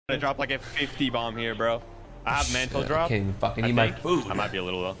I dropped like a 50 bomb here, bro. I have mantle drop. I can't even fucking eat my food. I might be a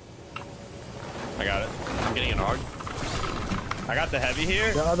little low. I got it. I'm getting an ARG. I got the heavy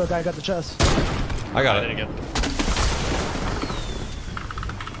here. The other guy got the chest. I got I it. didn't get it.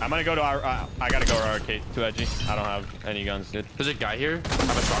 I'm gonna go to our. I gotta go to our arcade. Too edgy. I don't have any guns, dude. There's a guy here. I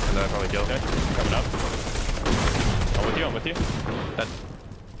have a shotgun that I probably killed. Okay, coming up. I'm with you. I'm with you. That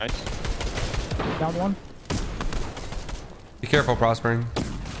Nice. Down one. Be careful, prospering.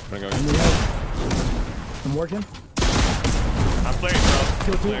 I'm gonna go. I'm working. I'm flaring, bro.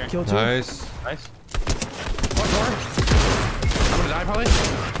 Kill two. Flaring. Kill two. Nice. Nice. one more. I'm gonna die probably.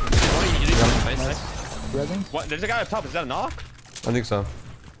 What are you doing? Nice. Resin. What? There's a guy up top. Is that a knock? I think so.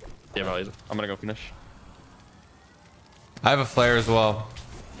 Yeah, probably. I'm gonna go finish. I have a flare as well.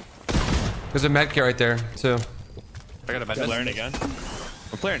 There's a med kit right there too. I got a med. Flaring again.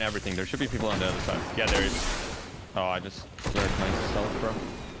 I'm flaring everything. There should be people on the other side. Yeah, there is. Oh, I just flared myself, bro.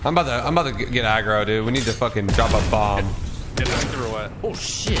 I'm about to get aggro, dude. We need to fucking drop a bomb. Get it through or what? Oh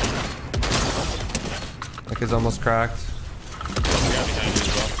shit. That kid's almost cracked. I got behind you as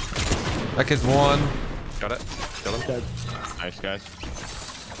well. That kid's one. Got it. Kill him. Dead. Nice, guys.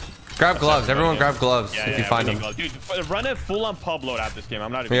 Grab gloves. Everyone grab gloves if you find them. Dude, run it full on pub load out this game.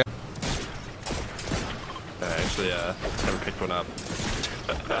 I'm not even. Yeah. I actually never picked one up.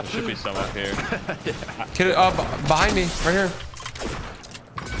 There should be some up here. Kid, behind me, right here.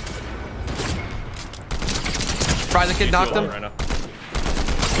 Fry the kid, knocked him. Right now.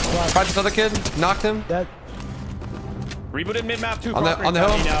 Fry this other kid, knocked him. Dead. Rebooted mid map too. On the hill. 100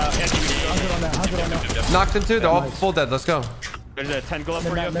 on that. 100 on that. Knocked him too. They're all nice. full dead. Let's go. There's a 10 glove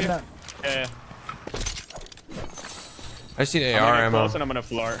for you up Mid here. map. Yeah. I just need I'm AR gonna get ammo. close and I'm gonna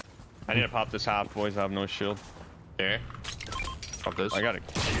floor. I need to pop this half, boys. I have no shield. Here. Pop this. I got a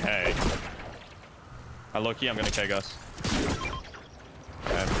keg. I low key, I'm gonna keg us.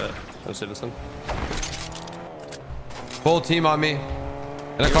 No citizen. Full team on me.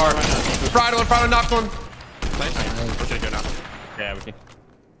 In a car. Fried one, knocked one. Nice. We're gonna go now. Yeah, we can.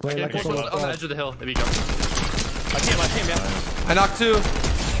 Wait, Yeah, like close, a close, On the edge of the hill. If you go. I can't, yeah. I knocked two.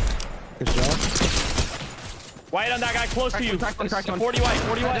 Good job. White on that guy close to you. Cracked one. 40 white,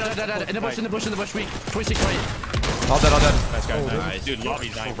 40 white. Dead. In the bush, weak. 26 right. All dead. Nice guy, Oh, nice. Dude,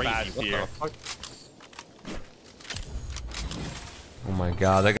 lobby's not fast here. Oh my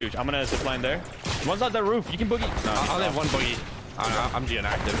god. That Dude, I'm gonna zipline there. One's on the roof. You can boogie. No, I'll have one boogie. I'm G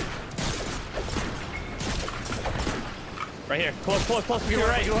inactive. right here. Close. To your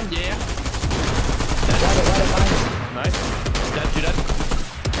right. Yeah. Nice. Dead. Two dead.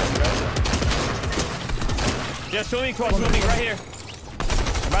 Yeah, swimming right here.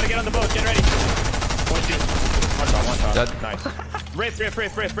 I'm about to get on the boat. Get ready. One shot. Dead. Nice. Rift.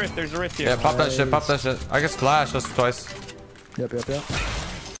 There's a rift here. Yeah, pop that shit. I guess splash us twice. Yep.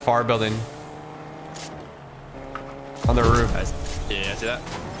 Far building. On the roof. Nice. Yeah, see that?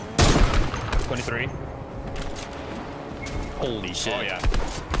 23. Holy shit. Oh, yeah.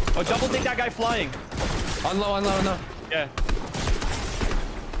 Oh, double take that guy flying. On low. Yeah.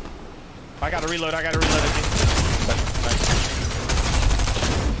 I gotta reload. Nice.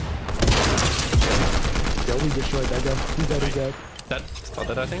 Yo, we destroyed that guy. He's dead. Dead. All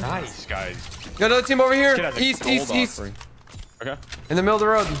dead, I think. Nice, guys. Got another team over here. Shit has a East. gold offering. Okay. In the middle of the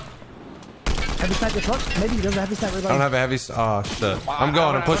road. Heavy sniper truck? Maybe he doesn't have heavy sniper. I don't have a heavy. Oh shit. I'm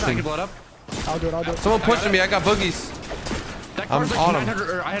going. I'm I pushing. can blow it up. I'll do it. Someone pushing me. I got boogies. That car's I'm like on him. 900.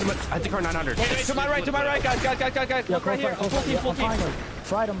 Or I had the car 900. Wait, to my right, guys. Yeah, Look right here. close. Full team.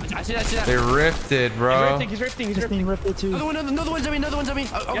 Fried him. I see that. They rifted, bro. He's rifting. His team rifted too. Another one's on me.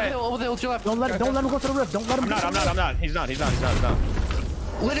 Over the hill to your left. Don't let him go to the rift. Don't let him. I'm not. He's not. He's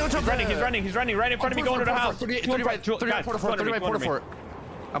running right in front of me, going to the house. 30 right, Porterfort.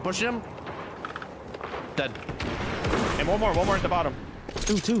 I'm pushing him. Dead. And one more at the bottom.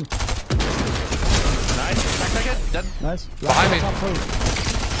 Two. Nice. Second. Dead. Nice. Behind me. Top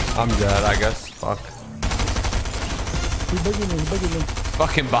three. I'm dead, I guess. Fuck. He's bugging me.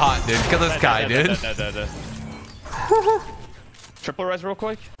 Fucking bot, dude. Kill this guy, dude. Dead. Triple res real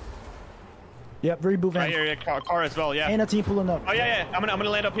quick. Yep, reboot Right van. here, car as well, yeah. And a team pulling up. Oh yeah. I'm gonna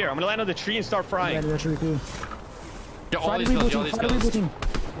land up here. I'm gonna land on the tree and start frying. Yeah, that's really cool. Yo, all Fry the these reboot kills. team.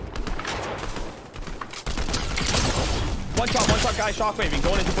 One shot guy shockwaving,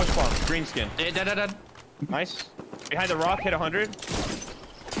 going into bush farm. Green skin. Dead. Nice. Behind the rock, hit 100.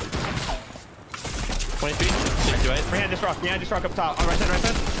 23. 60 right. Behind this rock up top. On right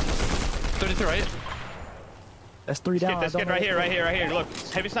side. 33 right. That's three down. Let's get right here. Look,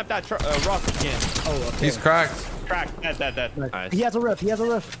 heavy snap that rock again. Oh, okay. He's cracked. Crack. Dead. Nice. He has a rift.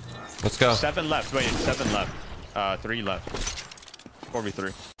 Let's go. 7 left. Wait, 7 left. 3 left.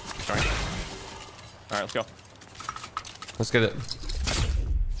 4v3. right, let's go. Let's get it.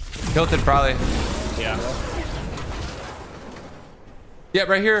 Tilted probably. Yeah. Yeah,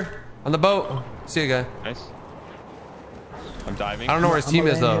 right here on the boat. See you guy. Nice. I'm diving. I don't know where his team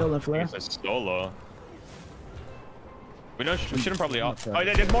is though. It's a solo. We shouldn't probably off. Oh,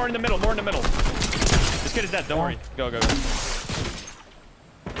 there's more in the middle. More in the middle. This kid is dead. Don't worry. Go.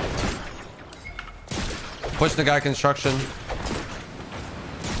 Push the guy construction.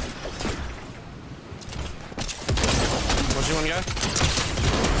 Pushing one guy.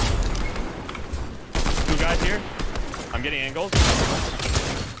 2 guys here. I'm getting angled.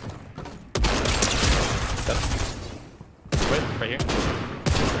 Wait, right here.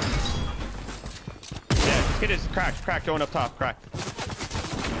 Yeah, this kid is cracked, going up top, cracked.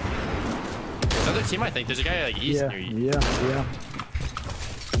 Another team, I think. There's a guy like east near you. Yeah.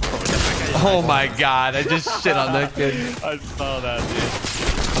 Oh my god, I just shit on that kid. I saw that,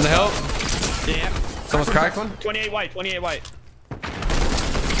 dude. On the hill. Yeah. Someone's cracked one. 28 white. On the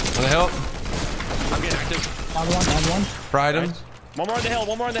hill. I'm getting active. On one. Fried him. Nice. One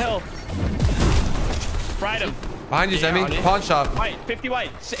more on the hill. Fried him. Behind you, Zemi. Pawn shop. White, 50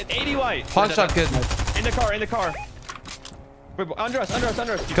 white, 80 white. Pawn shop kid. In the car. Wait, under us.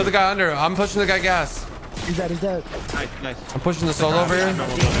 Kill the guy under. I'm pushing the guy gas. He's dead. Nice. I'm pushing the solo over here. No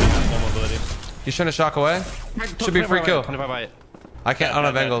mobility. He's trying to shock away. Should be free kill. 25 white. I can't. I don't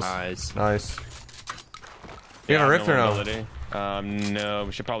have angles. Nice. You have a rift or no? Mobility. No,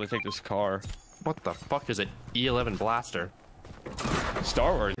 we should probably take this car. What the fuck is an E11 blaster?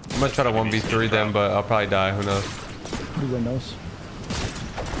 Star Wars. I'm gonna try to 1v3 them, but I'll probably die. Who knows? Who knows?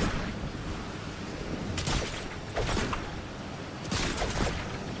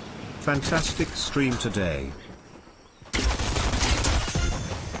 Fantastic stream today.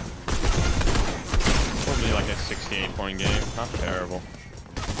 Probably like a 68-point game. Not terrible.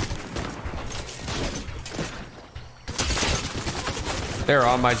 They're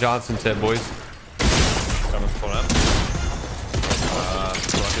on my Johnson tip, boys. Someone's pulling up.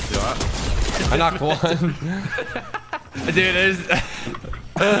 I knocked one. Dude,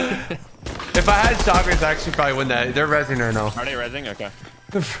 if I had shockers, I actually probably win that. They're rezzing or no? Are they rezzing? Okay.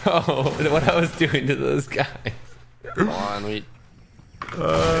 Bro, what I was doing to those guys. Come on, we.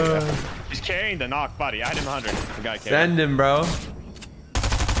 He's carrying the knock, buddy. I had him 100. The guy carrying. Send him, bro.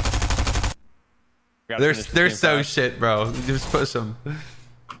 They're so shit, bro. Just push them.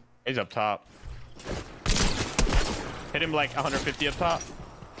 He's up top. Hit him like 150 up top.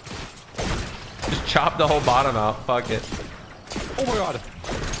 Just chop the whole bottom out. Fuck it. Oh my god.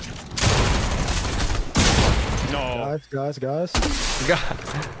 No. Guys. God.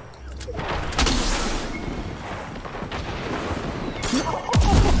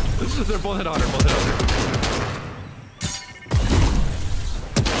 They're both hit on her.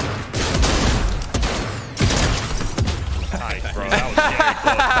 Nice, bro. That was very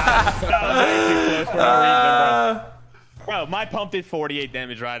close. That was way too close for a reason, bro. Bro, my pump did 48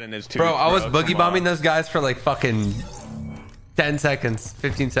 damage right in his two. Bro, I was boogie bombing those guys for like fucking 10 seconds,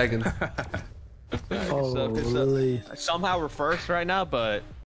 15 seconds. Oh, really? Somehow we're first right now, but